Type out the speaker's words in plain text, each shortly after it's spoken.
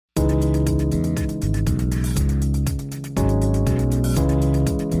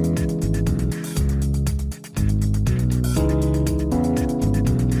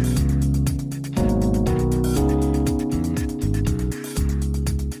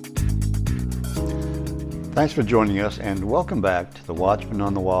Thanks for joining us, and welcome back to the Watchman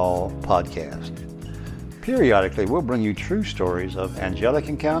on the Wall podcast. Periodically, we'll bring you true stories of angelic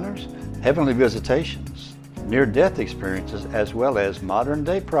encounters, heavenly visitations, near-death experiences, as well as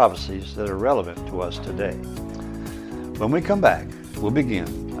modern-day prophecies that are relevant to us today. When we come back, we'll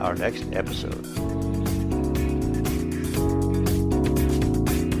begin our next episode.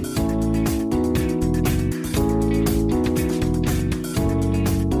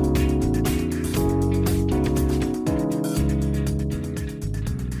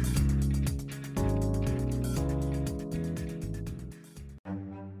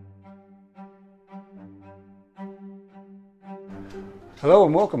 Hello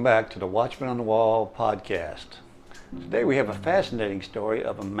and welcome back to the Watchman on the Wall podcast. Today we have a fascinating story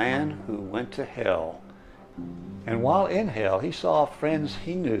of a man who went to hell. And while in hell, he saw friends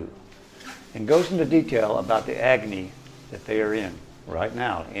he knew and goes into detail about the agony that they are in right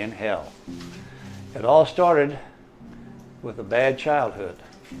now in hell. It all started with a bad childhood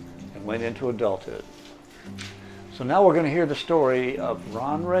and went into adulthood. So now we're going to hear the story of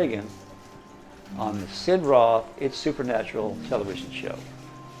Ron Reagan on the Sid Roth It's Supernatural television show.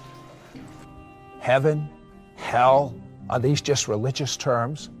 Heaven, hell, are these just religious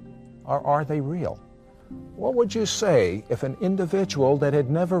terms, or are they real? What would you say if an individual that had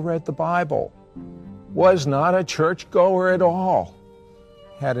never read the Bible, was not a churchgoer at all,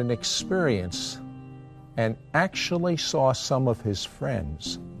 had an experience and actually saw some of his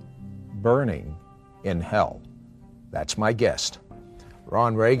friends burning in hell? That's my guest,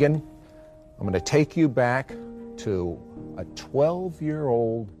 Ron Reagan. I'm going to take you back to a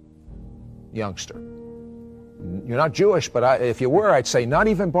 12-year-old youngster. You're not Jewish, but if you were, I'd say not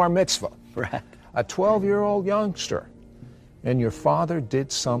even bar mitzvah. Right. A 12-year-old youngster. And your father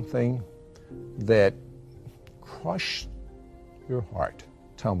did something that crushed your heart.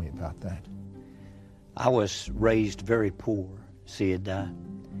 Tell me about that. I was raised very poor, Sid,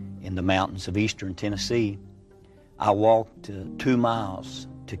 in the mountains of eastern Tennessee. I walked 2 miles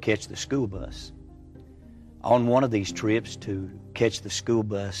to catch the school bus. On one of these trips to catch the school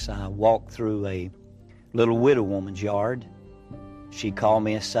bus, I walked through a little widow woman's yard. She called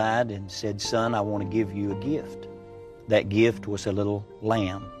me aside and said, "Son, I want to give you a gift." That gift was a little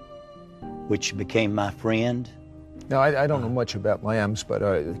lamb, which became my friend. Now, I don't know much about lambs, but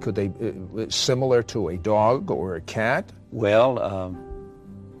could they, similar to a dog or a cat? Well,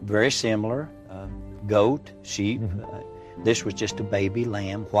 very similar. Goat, sheep. This was just a baby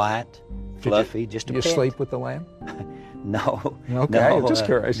lamb, white, fluffy, just a pet. You sleep with the lamb? No. Okay, no, just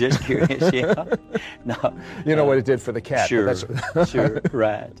curious. Just curious, yeah. No. You know what it did for the cat. Sure, but sure,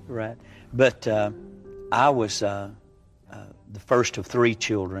 right. But I was the first of 3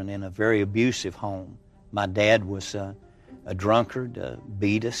 children in a very abusive home. My dad was a drunkard,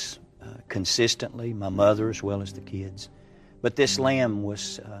 beat us consistently, my mother as well as the kids. But this lamb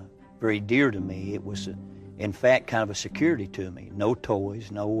was very dear to me. It was in fact, kind of a security to me. No toys,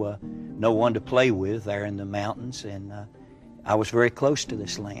 no one to play with there in the mountains, and I was very close to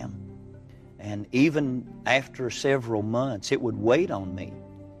this lamb. And even after several months, it would wait on me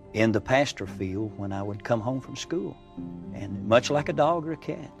in the pasture field when I would come home from school. And much like a dog or a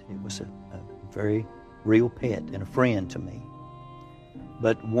cat, it was a very real pet and a friend to me.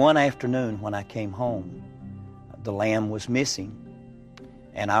 But one afternoon when I came home, the lamb was missing.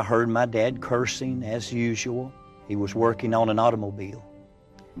 And I heard my dad cursing as usual. He was working on an automobile.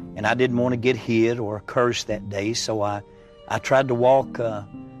 And I didn't want to get hit or cursed that day, so I tried to walk a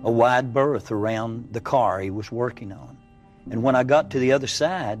wide berth around the car he was working on. And when I got to the other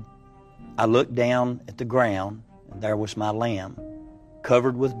side, I looked down at the ground, and there was my lamb,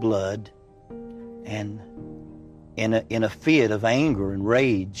 covered with blood. And in a fit of anger and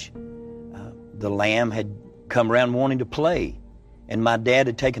rage, the lamb had come around wanting to play. And my dad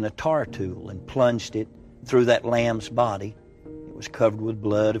had taken a tar tool and plunged it through that lamb's body. It was covered with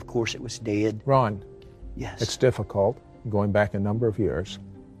blood. Of course, it was dead. Ron, yes, it's difficult, going back a number of years.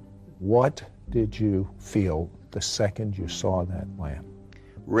 What did you feel the second you saw that lamb?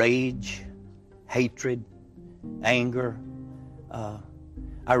 Rage, hatred, anger.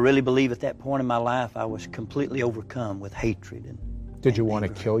 I really believe at that point in my life I was completely overcome with hatred. Did you want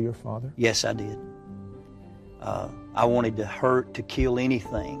to kill your father? Yes, I did. I wanted to hurt, to kill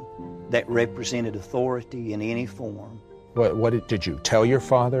anything that represented authority in any form. Did you tell your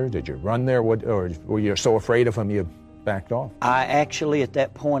father? Did you run there? Or were you so afraid of him you backed off? I actually, at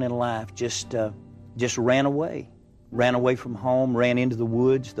that point in life, just ran away. Ran away from home, ran into the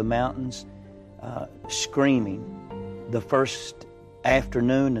woods, the mountains, screaming. The first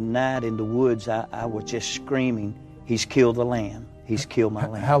afternoon and night in the woods, I was just screaming, "He's killed the lamb. He's killed my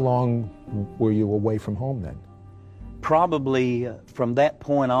lamb. How long were you away from home then? Probably from that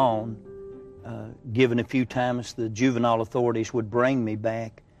point on, given a few times the juvenile authorities would bring me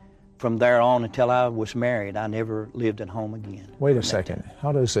back. From there on until I was married, I never lived at home again. Wait a second.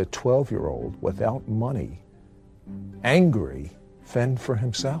 How does a 12-year-old without money, angry, fend for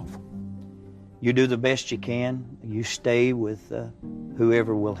himself? You do the best you can. You stay with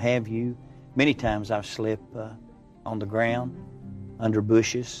whoever will have you. Many times I've slept on the ground, under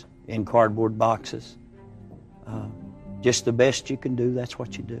bushes, in cardboard boxes. Just the best you can do, that's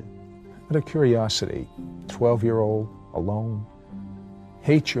what you do. Out of curiosity, 12-year-old, alone,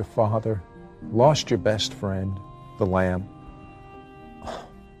 hate your father, lost your best friend, the lamb.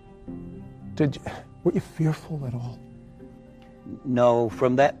 Were you fearful at all? No,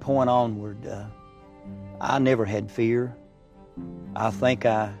 from that point onward, I never had fear. I think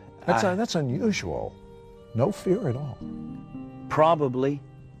That's unusual. No fear at all. Probably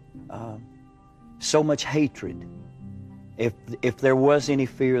so much hatred. If there was any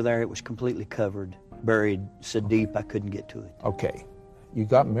fear there, it was completely covered, buried so deep I couldn't get to it. Okay. You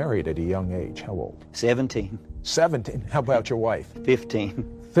got married at a young age. How old? 17. 17. How about your wife?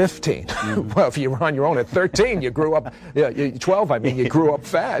 15. 15. Well, if you were on your own at 13, you grew up. 12. I mean, you grew up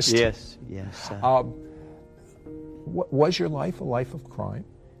fast. Yes. Was your life a life of crime?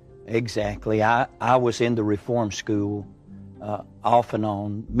 Exactly. I was in the reform school off and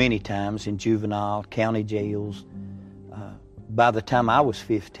on many times in juvenile, county jails. By the time I was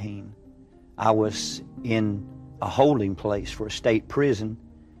 15, I was in a holding place for a state prison.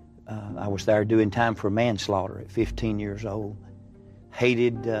 I was there doing time for manslaughter at 15 years old.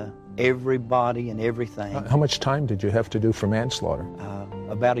 Hated everybody and everything. How much time did you have to do for manslaughter?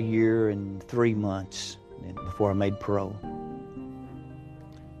 About a year and 3 months before I made parole.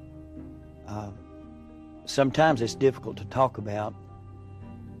 Sometimes it's difficult to talk about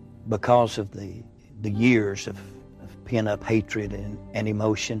because of the years of pent-up hatred and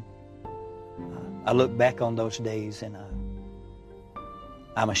emotion. I look back on those days and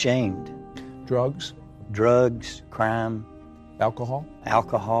I'm ashamed. Drugs? Drugs, crime. Alcohol?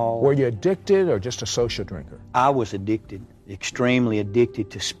 Alcohol. Were you addicted or just a social drinker? I was addicted, extremely addicted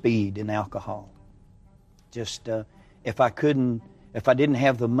to speed and alcohol. Just if I didn't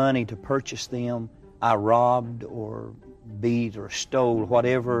have the money to purchase them, I robbed or beat or stole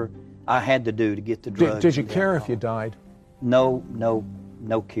whatever I had to do to get the drugs. Did you care if you died? No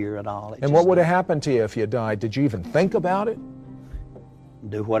care at all. And what would have happened to you if you died? Did you even think about it?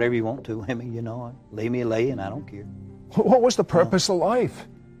 Do whatever you want to with me, leave me lay and I don't care. What was the purpose of life?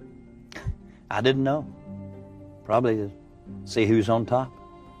 I didn't know. Probably to see who's on top.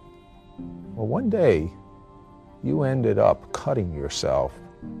 Well, one day you ended up cutting yourself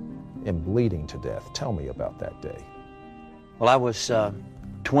and bleeding to death. Tell me about that day. Well, I was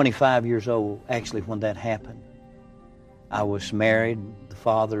 25 years old, actually, when that happened. I was married, the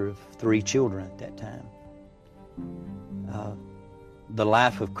father of 3 children at that time. The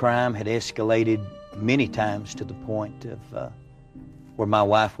life of crime had escalated many times to the point of where my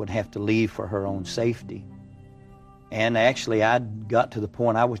wife would have to leave for her own safety. And actually, I got to the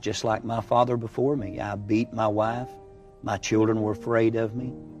point I was just like my father before me. I beat my wife. My children were afraid of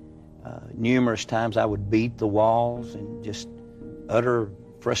me. Numerous times I would beat the walls in just utter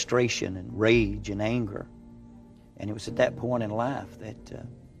frustration and rage and anger. And it was at that point in life that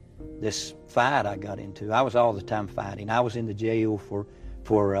this fight I got into. I was all the time fighting. I was in the jail for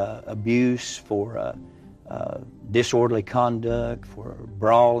abuse, for disorderly conduct, for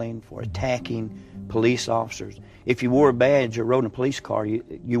brawling, for attacking police officers. If you wore a badge or rode in a police car,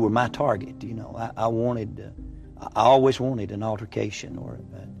 you were my target. I always wanted an altercation or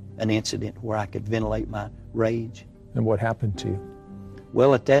an incident where I could ventilate my rage. And what happened to you?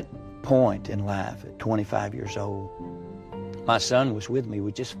 Well, at that point in life, at 25 years old, my son was with me,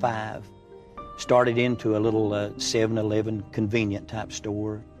 was just 5. Started into a little 7-Eleven convenient type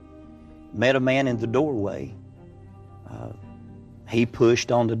store. Met a man in the doorway. He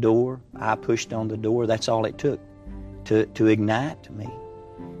pushed on the door. I pushed on the door. That's all it took to ignite me.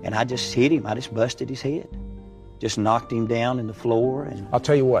 And I just hit him. I just busted his head. Just knocked him down in the floor. And I'll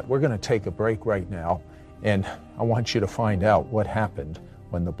tell you what, we're going to take a break right now, and I want you to find out what happened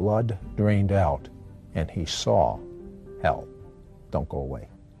when the blood drained out and he saw hell. Don't go away.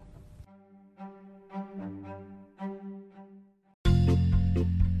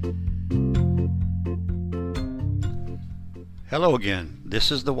 Hello again, this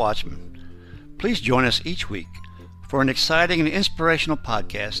is The Watchman. Please join us each week for an exciting and inspirational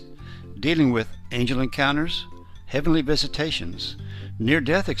podcast dealing with angel encounters, heavenly visitations,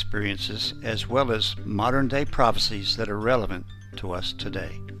 near-death experiences, as well as modern-day prophecies that are relevant to us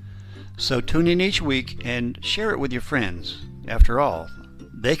today. So tune in each week and share it with your friends. After all,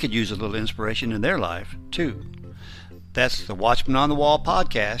 they could use a little inspiration in their life, too. That's the Watchman on the Wall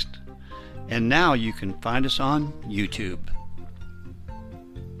podcast, and now you can find us on YouTube.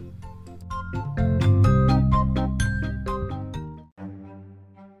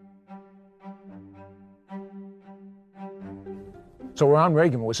 So Ron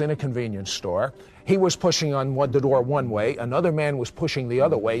Reagan was in a convenience store. He was pushing on the door one way. Another man was pushing the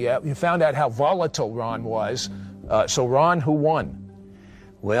other way. You found out how volatile Ron was. So Ron, who won?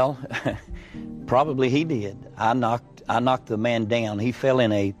 Well, probably he did. I knocked the man down. He fell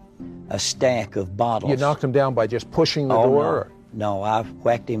in a stack of bottles. You knocked him down by just pushing the door? No, I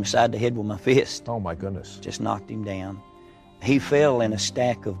whacked him side the head with my fist. Oh, my goodness. Just knocked him down. He fell in a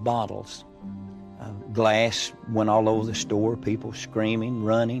stack of bottles. Glass went all over the store, people screaming,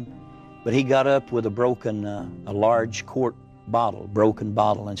 running. But he got up with a large quart bottle, broken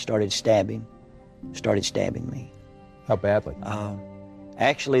bottle, and started stabbing me. How badly?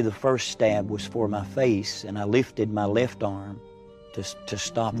 Actually, the first stab was for my face, and I lifted my left arm to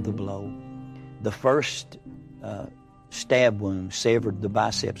stop the blow. The first stab wound severed the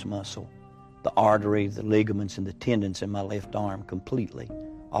biceps muscle, the artery, the ligaments, and the tendons in my left arm completely,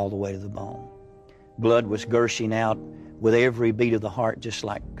 all the way to the bone. Blood was gushing out with every beat of the heart, just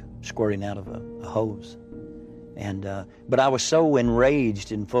like squirting out of a hose. But I was so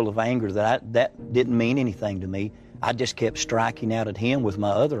enraged and full of anger that didn't mean anything to me. I just kept striking out at him with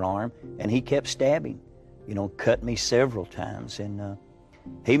my other arm, and he kept stabbing, cut me several times. And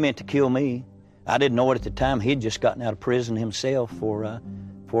he meant to kill me. I didn't know it at the time. He'd just gotten out of prison himself for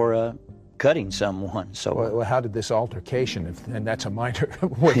cutting someone. So, well, how did this altercation, and that's a minor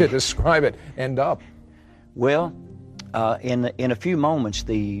way to describe it, end up? Well, in a few moments,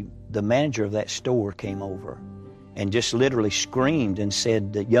 the manager of that store came over and just literally screamed and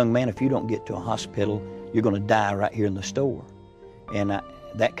said, "Young man, if you don't get to a hospital, you're going to die right here in the store." And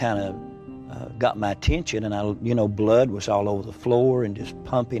that kind of got my attention, and blood was all over the floor and just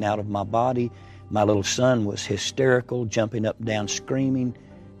pumping out of my body. My little son was hysterical, jumping up and down, screaming.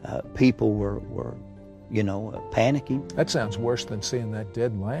 People were panicking. That sounds worse than seeing that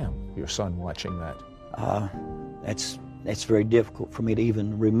dead lamb, your son watching that. That's very difficult for me to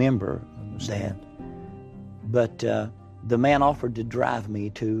even remember that. But the man offered to drive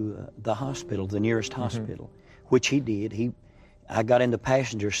me to the hospital, the nearest hospital, which he did. I got in the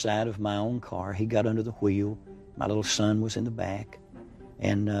passenger side of my own car. He got under the wheel. My little son was in the back,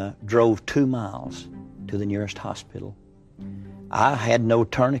 and drove 2 miles to the nearest hospital. I had no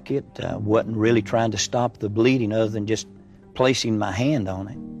tourniquet, wasn't really trying to stop the bleeding other than just placing my hand on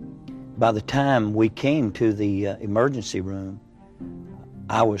it. By the time we came to the emergency room,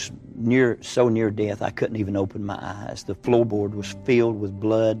 I was so near death I couldn't even open my eyes. The floorboard was filled with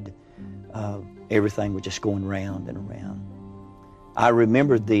blood. Everything was just going round and around. I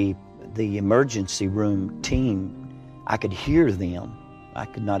remembered the emergency room team. I could hear them. I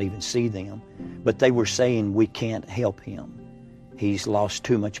could not even see them. But they were saying, "We can't help him. He's lost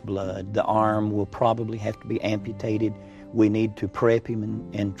too much blood. The arm will probably have to be amputated. We need to prep him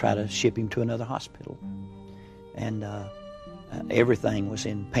and try to ship him to another hospital." And everything was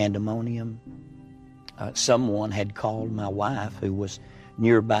in pandemonium. Someone had called my wife, who was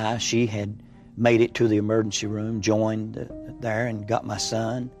nearby. She had made it to the emergency room, joined there, and got my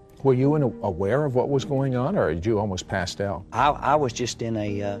son. Were you aware of what was going on, or had you almost passed out? I was just in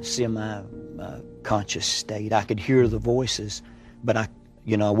a semi-conscious state. I could hear the voices, but I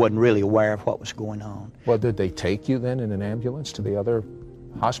wasn't really aware of what was going on. Well, did they take you then in an ambulance to the other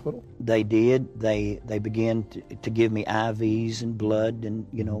hospital? They did. They began to give me IVs and blood, and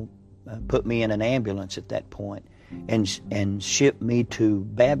put me in an ambulance at that point, and shipped me to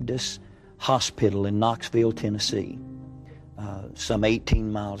Baptist Hospital in Knoxville, Tennessee, some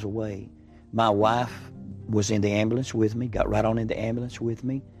 18 miles away. My wife was in the ambulance with me, got right on in the ambulance with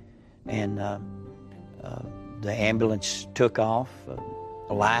me, and the ambulance took off.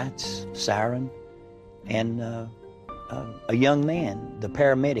 Lights, siren, and a young man, the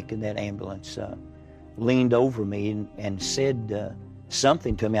paramedic in that ambulance, leaned over me and said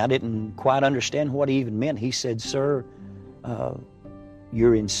something to me. I didn't quite understand what he even meant. He said, "Sir,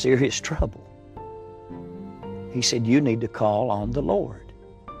 you're in serious trouble." He said, "You need to call on the Lord."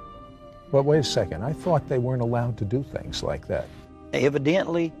 Well, wait a second. I thought they weren't allowed to do things like that.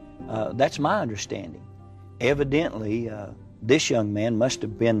 Evidently, that's my understanding. Evidently, this young man must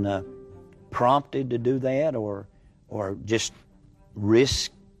have been prompted to do that, or just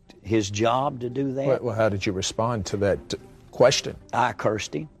risked his job to do that. Well, how did you respond to that question? I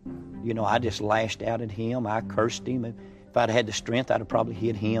cursed him. I just lashed out at him. I cursed him. If I'd had the strength, I'd have probably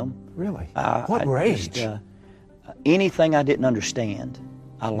hit him. Really? What rage? Anything I didn't understand,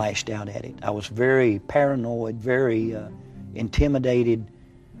 I lashed out at it. I was very paranoid, very intimidated.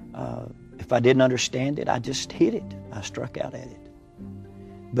 If I didn't understand it, I just hit it. I struck out at it.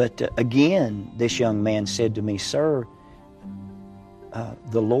 But again, this young man said to me, "Sir,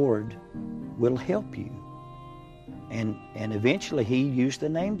 the Lord will help you." And eventually he used the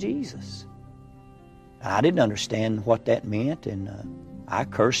name Jesus. I didn't understand what that meant, and I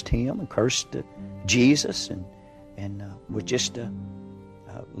cursed him and cursed Jesus and was just a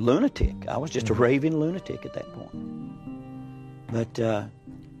lunatic. I was just a raving lunatic at that point. But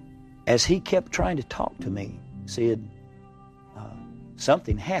as he kept trying to talk to me, said,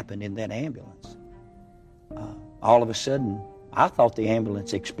 something happened in that ambulance. All of a sudden, I thought the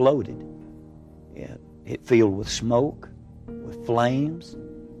ambulance exploded. It filled with smoke, with flames.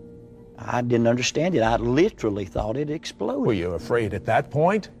 I didn't understand it. I literally thought it exploded. Were you afraid at that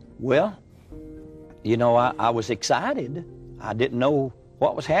point? Well, you know, I was excited. I didn't know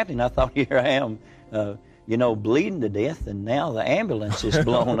what was happening. I thought, here I am, bleeding to death, and now the ambulance is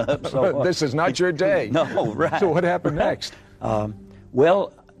blown up. So this is not your day. No, right. So what happened next?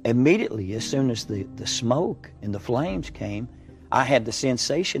 Well, immediately, as soon as the smoke and the flames came, I had the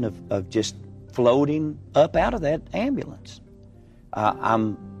sensation of just floating up out of that ambulance.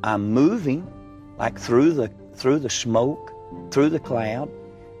 I'm moving like through the smoke, through the cloud,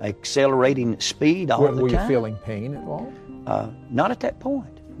 accelerating speed all the time. Were you feeling pain at all? Not at that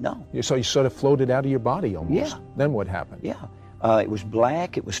point, no. So you sort of floated out of your body almost. Yeah. Then what happened? Yeah. It was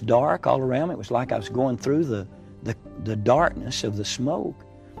black. It was dark all around me. It was like I was going through the darkness of the smoke.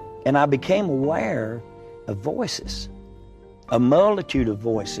 And I became aware of voices, a multitude of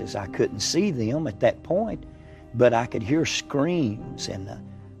voices. I couldn't see them at that point, but I could hear screams and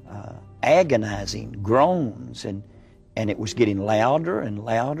agonizing groans, and it was getting louder and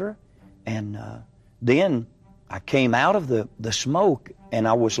louder. And then I came out of the smoke, and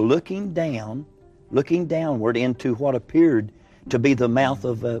I was looking downward into what appeared to be the mouth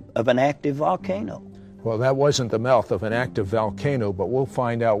of an active volcano. Well, that wasn't the mouth of an active volcano, but we'll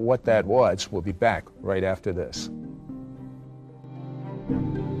find out what that was. We'll be back right after this.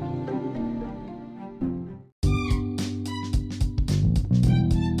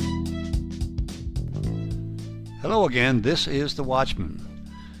 Hello again, this is The Watchman.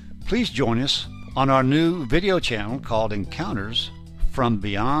 Please join us on our new video channel called Encounters from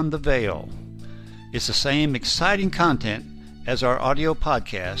Beyond the Veil. It's the same exciting content as our audio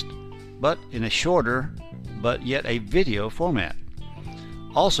podcast, but in a shorter, but yet a video format.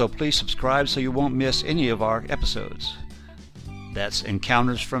 Also, please subscribe so you won't miss any of our episodes. That's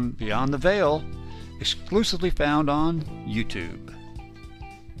Encounters from Beyond the Veil, exclusively found on YouTube.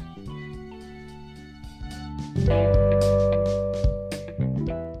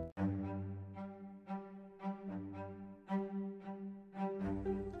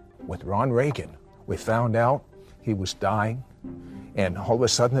 With Ron Reagan, we found out he was dying, and all of a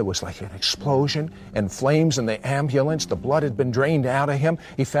sudden there was like an explosion and flames in the ambulance. The blood had been drained out of him.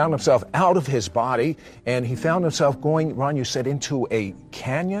 He found himself out of his body, and he found himself going, Ron, you said, into a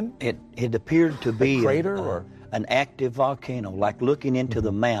canyon? It appeared to be a crater or an active volcano, like looking into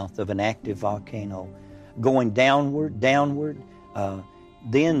the mouth of an active volcano, going downward.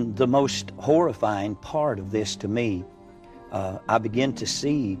 Then the most horrifying part of this to me, I began to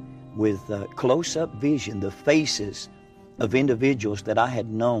see with close-up vision the faces of individuals that I had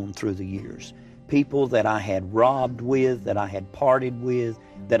known through the years, people that I had robbed with, that I had parted with,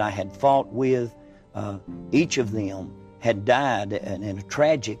 that I had fought with. Each of them had died in a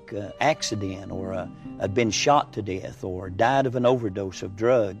tragic accident, or had been shot to death, or died of an overdose of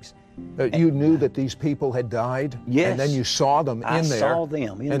drugs. You knew that these people had died? Yes. And then you saw them in there? I saw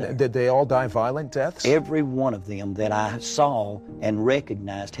them in there. And did they all die violent deaths? Every one of them that I saw and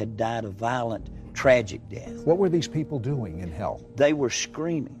recognized had died a violent, tragic death. What were these people doing in hell? They were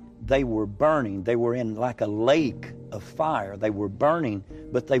screaming. They were burning. They were in like a lake of fire. They were burning,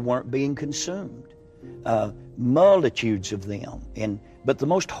 but they weren't being consumed. Multitudes of them. But the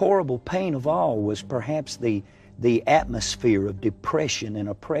most horrible pain of all was perhaps the atmosphere of depression and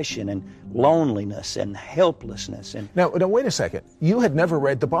oppression and loneliness and helplessness. And Now, wait a second. You had never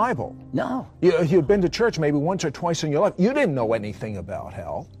read the Bible. no, You'd been to church maybe once or twice in your life. You didn't know anything about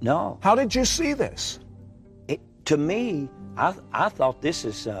hell. no. How did you see this? To me, I thought this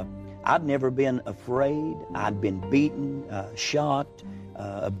is, I'd never been afraid. I'd been beaten, shot,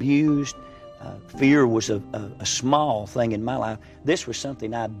 abused. Fear was a small thing in my life. This was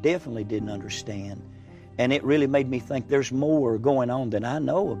something I definitely didn't understand. And it really made me think there's more going on than I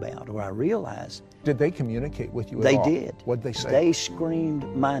know about or I realize. Did they communicate with you at They all? did. What'd they say? They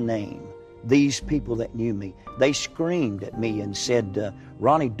screamed my name. These people that knew me, they screamed at me and said,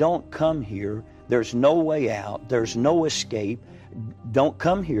 Ronnie, don't come here. There's no way out. There's no escape. Don't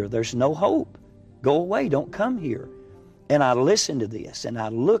come here. There's no hope. Go away. Don't come here. And I listened to this and I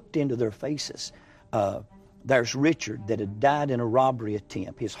looked into their faces. There's Richard that had died in a robbery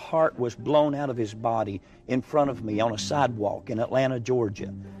attempt. His heart was blown out of his body in front of me on a sidewalk in Atlanta,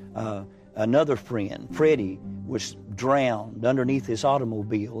 Georgia. Another friend, Freddie, was drowned underneath his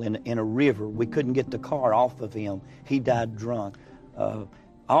automobile in a river. We couldn't get the car off of him. He died drunk.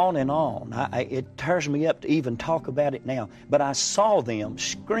 On and on. It tears me up to even talk about it now. But I saw them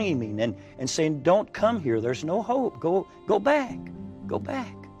screaming and saying, don't come here. There's no hope. Go back. Go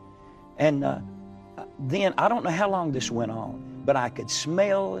back. And then, I don't know how long this went on, but I could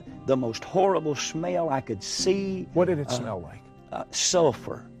smell the most horrible smell I could see. What did it smell like?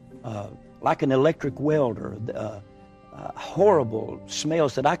 Sulfur, like an electric welder, horrible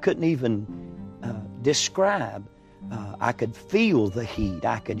smells that I couldn't even describe. I could feel the heat.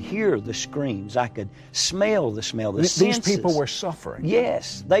 I could hear the screams. I could smell the smell. These people were suffering.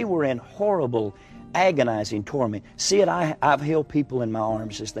 Yes, they were in horrible, agonizing torment. Sid, I've held people in my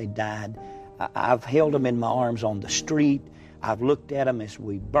arms as they died. I've held them in my arms on the street. I've looked at them as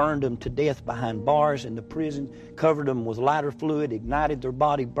we burned them to death behind bars in the prison, covered them with lighter fluid, ignited their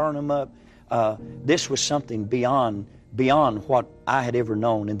body, burned them up. This was something beyond what I had ever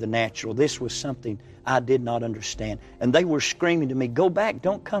known in the natural. This was something I did not understand. And they were screaming to me, go back,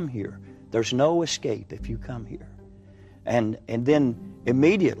 don't come here. There's no escape if you come here. And then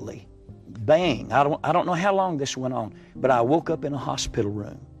immediately, bang, I don't know how long this went on, but I woke up in a hospital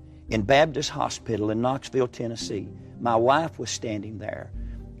room in Baptist Hospital in Knoxville, Tennessee. My wife was standing there.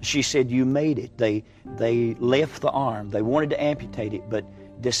 She said, you made it. They left the arm. They wanted to amputate it, but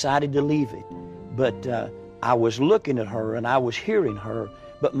decided to leave it. But I was looking at her and I was hearing her,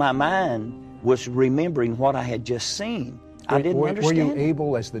 but my mind was remembering what I had just seen. I didn't understand. Were you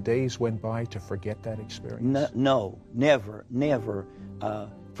able, as the days went by, to forget that experience? No, never.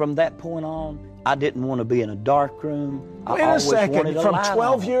 From that point on, I didn't want to be in a dark room. Wait a second. From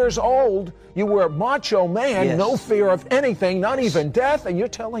 12 years old, you were a macho man, yes. No fear of anything, not even death, and you're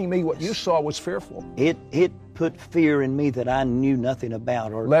telling me what you saw was fearful. It put fear in me that I knew nothing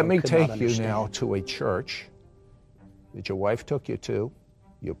about or Let me could not take you understand. now to a church that your wife took you to.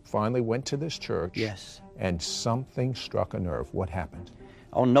 You finally went to this church. Yes. And something struck a nerve. What happened?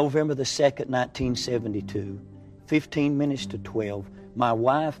 On November the 2nd, 1972, 15 minutes to 12, my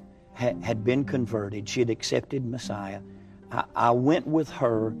wife had been converted. She had accepted Messiah. I went with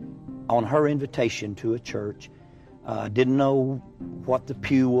her on her invitation to a church. Didn't know what the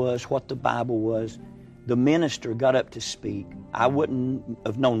pew was, what the Bible was. The minister got up to speak. I wouldn't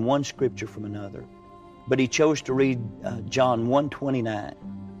have known one scripture from another. But he chose to read John 1:29,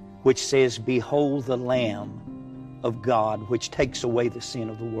 which says, behold the Lamb of God, which takes away the sin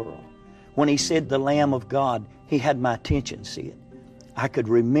of the world. When he said the Lamb of God, he had my attention, see it. I could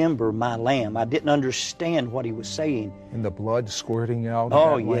remember my lamb. I didn't understand what he was saying. And the blood squirting out of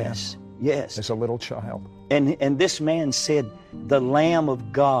Oh, that yes, lamb yes. as a little child. And this man said, the Lamb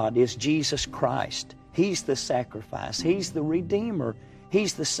of God is Jesus Christ. He's the sacrifice. He's the Redeemer.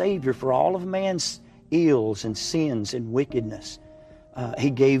 He's the Savior for all of man's ills and sins and wickedness. He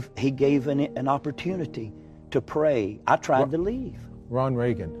gave an opportunity to pray. I tried to leave. Ron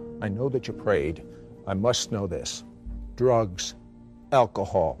Reagan, I know that you prayed. I must know this. Drugs,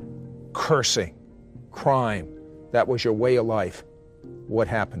 alcohol, cursing, crime, that was your way of life. What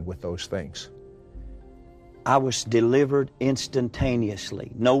happened with those things? I was delivered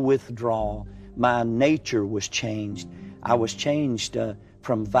instantaneously, no withdrawal. My nature was changed. I was changed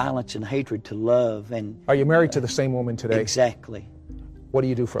from violence and hatred to love. And Are you married to the same woman today? exactly. What do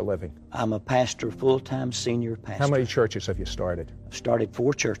you do for a living? I'm a pastor, full-time senior pastor. How many churches have you started? I've started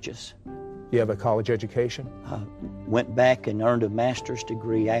 4 churches. Do you have a college education? Went back and earned a master's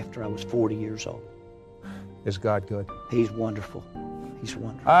degree after I was 40 years old. Is God good? He's wonderful. He's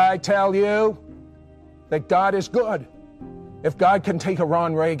wonderful. I tell you that God is good. If God can take a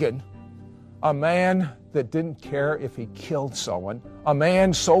Ron Reagan, a man that didn't care if he killed someone, a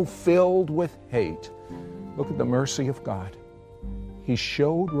man so filled with hate, look at the mercy of God. He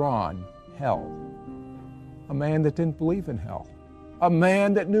showed Ron hell, a man that didn't believe in hell, a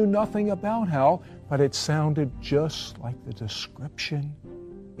man that knew nothing about hell, but it sounded just like the description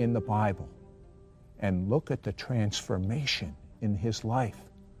in the Bible. And look at the transformation in his life.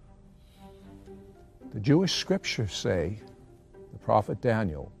 The Jewish scriptures say, the prophet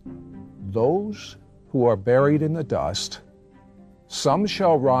Daniel, those who are buried in the dust. Some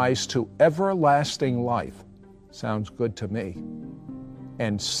shall rise to everlasting life. Sounds good to me.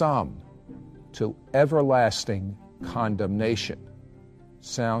 And some to everlasting condemnation.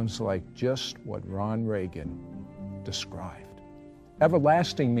 Sounds like just what Ron Reagan described.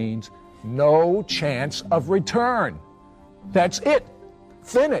 Everlasting means no chance of return. That's it.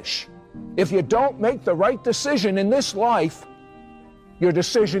 Finish. If you don't make the right decision in this life, your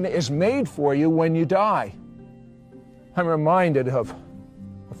decision is made for you when you die. I'm reminded of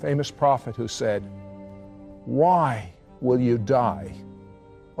a famous prophet who said, "Why will you die,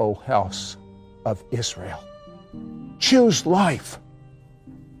 O house of Israel? Choose life."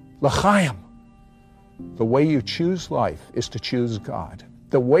 L'chaim. The way you choose life is to choose God.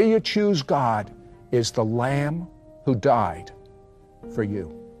 The way you choose God is the Lamb who died for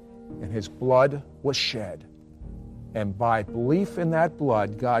you, and his blood was shed. And by belief in that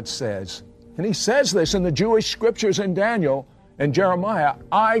blood, God says, and he says this in the Jewish scriptures in Daniel and Jeremiah,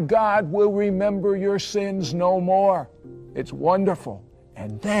 "I, God, will remember your sins no more." It's wonderful.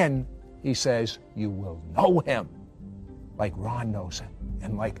 And then he says, you will know him like Ron knows him,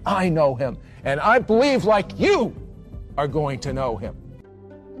 and like I know him, and I believe like you are going to know him.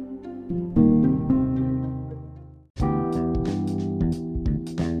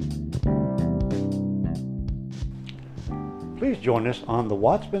 Please join us on the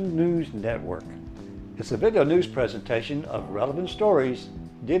Watchman News Network. It's a video news presentation of relevant stories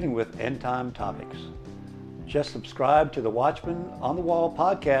dealing with end-time topics. Just subscribe to the Watchman on the Wall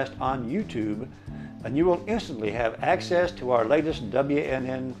podcast on YouTube, and you will instantly have access to our latest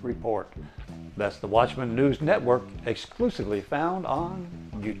WNN report. That's the Watchman News Network, exclusively found on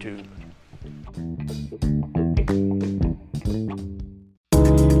YouTube.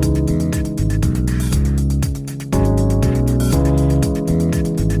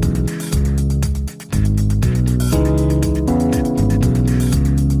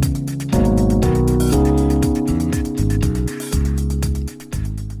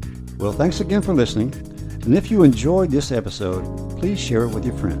 Well, thanks again for listening, and if you enjoyed this episode, please share it with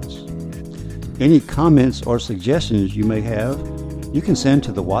your friends. Any comments or suggestions you may have, you can send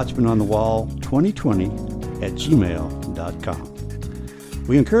to the Watchman on the Wall 2020 at gmail.com.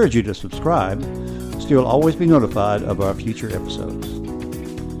 We encourage you to subscribe so you'll always be notified of our future episodes.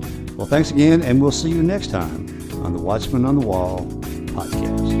 Well, thanks again, and we'll see you next time on the Watchman on the Wall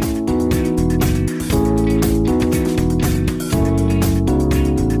podcast.